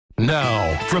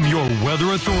Now, from your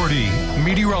weather authority,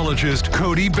 meteorologist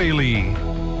Cody Bailey.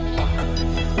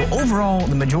 Well, overall,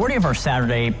 the majority of our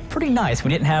Saturday, pretty nice.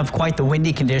 We didn't have quite the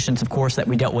windy conditions, of course, that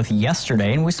we dealt with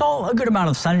yesterday, and we saw a good amount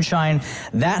of sunshine.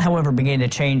 That, however, began to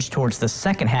change towards the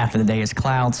second half of the day as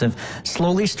clouds have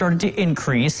slowly started to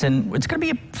increase, and it's going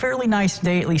to be a fairly nice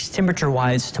day, at least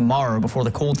temperature-wise, tomorrow before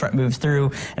the cold front moves through.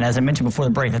 And as I mentioned before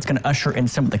the break, that's going to usher in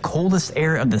some of the coldest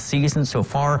air of the season so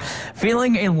far,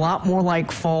 feeling a lot more like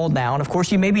fall now. And, of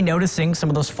course, you may be noticing some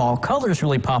of those fall colors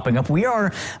really popping up. We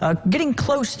are getting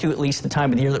close to at least the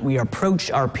time of the year that we approach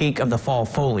our peak of the fall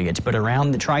foliage, but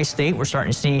around the tri-state we're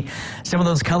starting to see some of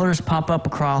those colors pop up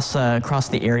across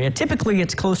the area. Typically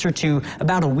it's closer to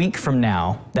about a week from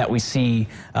now that we see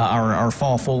our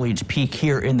fall foliage peak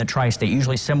here in the tri-state,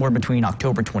 usually somewhere between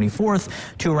October 24th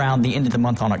to around the end of the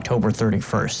month on October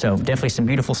 31st. So definitely some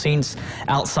beautiful scenes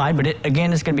outside, but it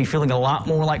again is going to be feeling a lot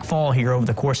more like fall here over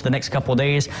the course of the next couple of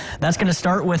days. That's going to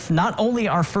start with not only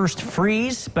our first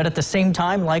freeze, but at the same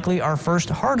time likely our first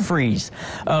hard freeze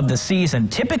of the season.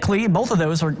 Typically, both of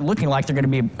those are looking like they're going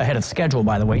to be ahead of schedule,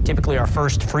 by the way. Typically, our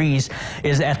first freeze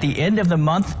is at the end of the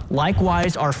month.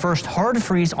 Likewise, our first hard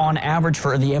freeze on average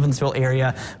for the Evansville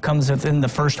area comes within the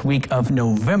first week of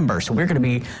November. So we're going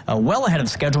to be well ahead of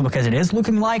schedule because it is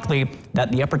looking likely that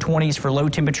the upper 20s for low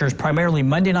temperatures, primarily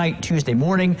Monday night, Tuesday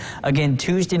morning, again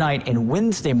Tuesday night and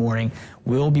Wednesday morning,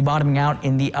 will be bottoming out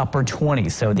in the upper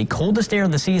 20s. So the coldest air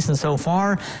of the season so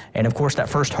far, and of course that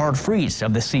first hard freeze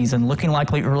of the season looking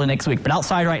likely early next week. But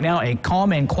outside right now, a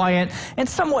calm and quiet and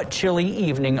somewhat chilly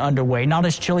evening underway. Not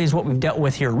as chilly as what we've dealt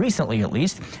with here recently, at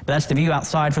least. But that's the view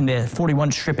outside from the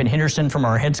 41 strip in Henderson from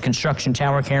our Heads Construction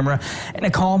tower camera. And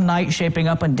a calm night shaping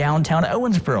up in downtown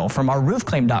Owensboro from our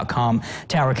roofclaim.com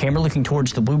tower camera looking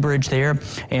towards the Blue Bridge there.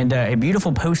 And a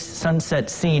beautiful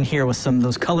post-sunset scene here with some of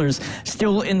those colors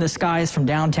still in the skies from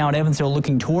downtown Evansville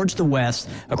looking towards the west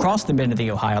across the bend of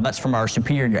the Ohio. That's from our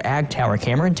Superior Ag Tower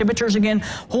camera. And temperatures again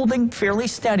holding fairly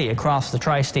steady across the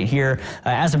tri-state here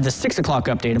as of the 6 o'clock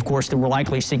update. Of course, we're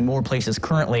likely seeing more places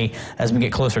currently as we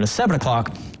get closer to 7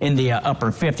 o'clock in the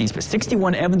upper 50s. But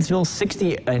 61 Evansville,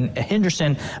 60 in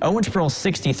Henderson, Owensboro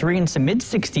 63, and some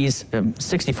mid-60s,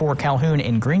 64 Calhoun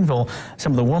and Greenville,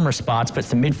 some of the warmer spots, but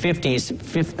some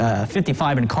mid-50s,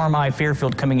 55 in Carmi,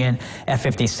 Fairfield coming in at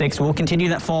 56. We'll continue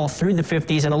that fall through the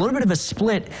 50s and a little bit of a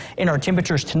split in our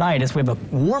temperatures tonight as we have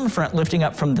a warm front lifting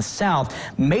up from the south.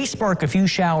 May spark a few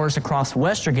showers across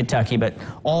western Kentucky, but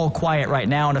all quiet right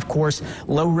now. And of course,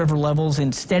 low river levels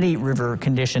and steady river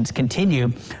conditions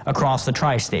continue across the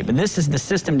tri-state. But this is the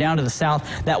system down to the south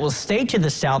that will stay to the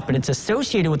south, but it's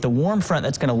associated with the warm front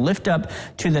that's going to lift up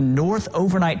to the north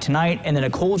overnight tonight, and then a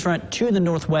cold front to the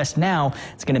northwest now.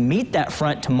 It's going to meet that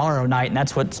front tomorrow night, and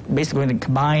that's what's basically going to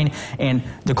combine. And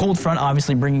the cold front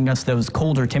obviously bringing us those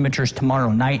colder temperatures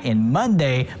tomorrow night and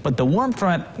Monday, but the warm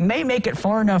front may make it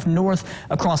far enough north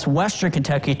across western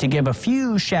Kentucky to give a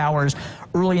few showers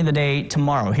early in the day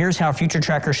tomorrow. Here's how Future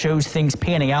Tracker shows things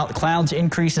panning out. Clouds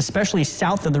increase, especially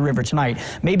south of the river tonight.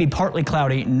 Maybe partly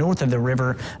cloudy north of the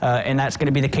river, and that's going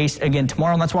to be the case again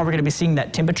tomorrow. And that's why we're going to be seeing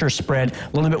that temperature spread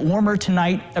a little bit warmer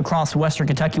tonight across western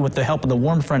Kentucky with the help of the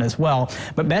warm front as well.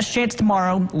 But best chance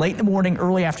tomorrow, late in the morning,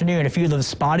 early afternoon, a few of those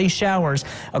spotty showers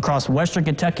across western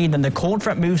Kentucky. Then the cold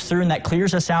front moves through, and that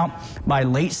clears us out by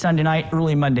late Sunday night,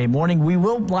 early Monday morning. We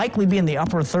will likely be in the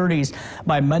upper 30s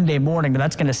by Monday morning, but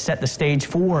that's going to set the stage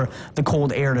for the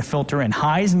cold air to filter in.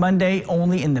 Highs Monday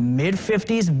only in the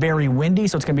mid-50s, very windy,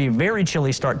 so it's going to be a very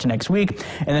chilly start to next week.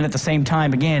 And then at the same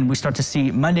time, again, we start to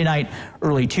see Monday night,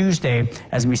 early Tuesday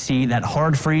as we see that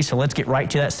hard freeze. So let's get right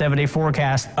to that 7-day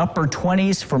forecast. Upper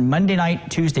 20s for Monday night,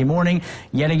 Tuesday morning.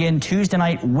 Yet again, Tuesday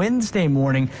night, Wednesday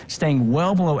morning, staying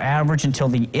well below average until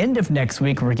the end of next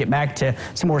week, where we get back to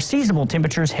some more seasonable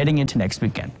temperatures heading into next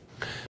weekend.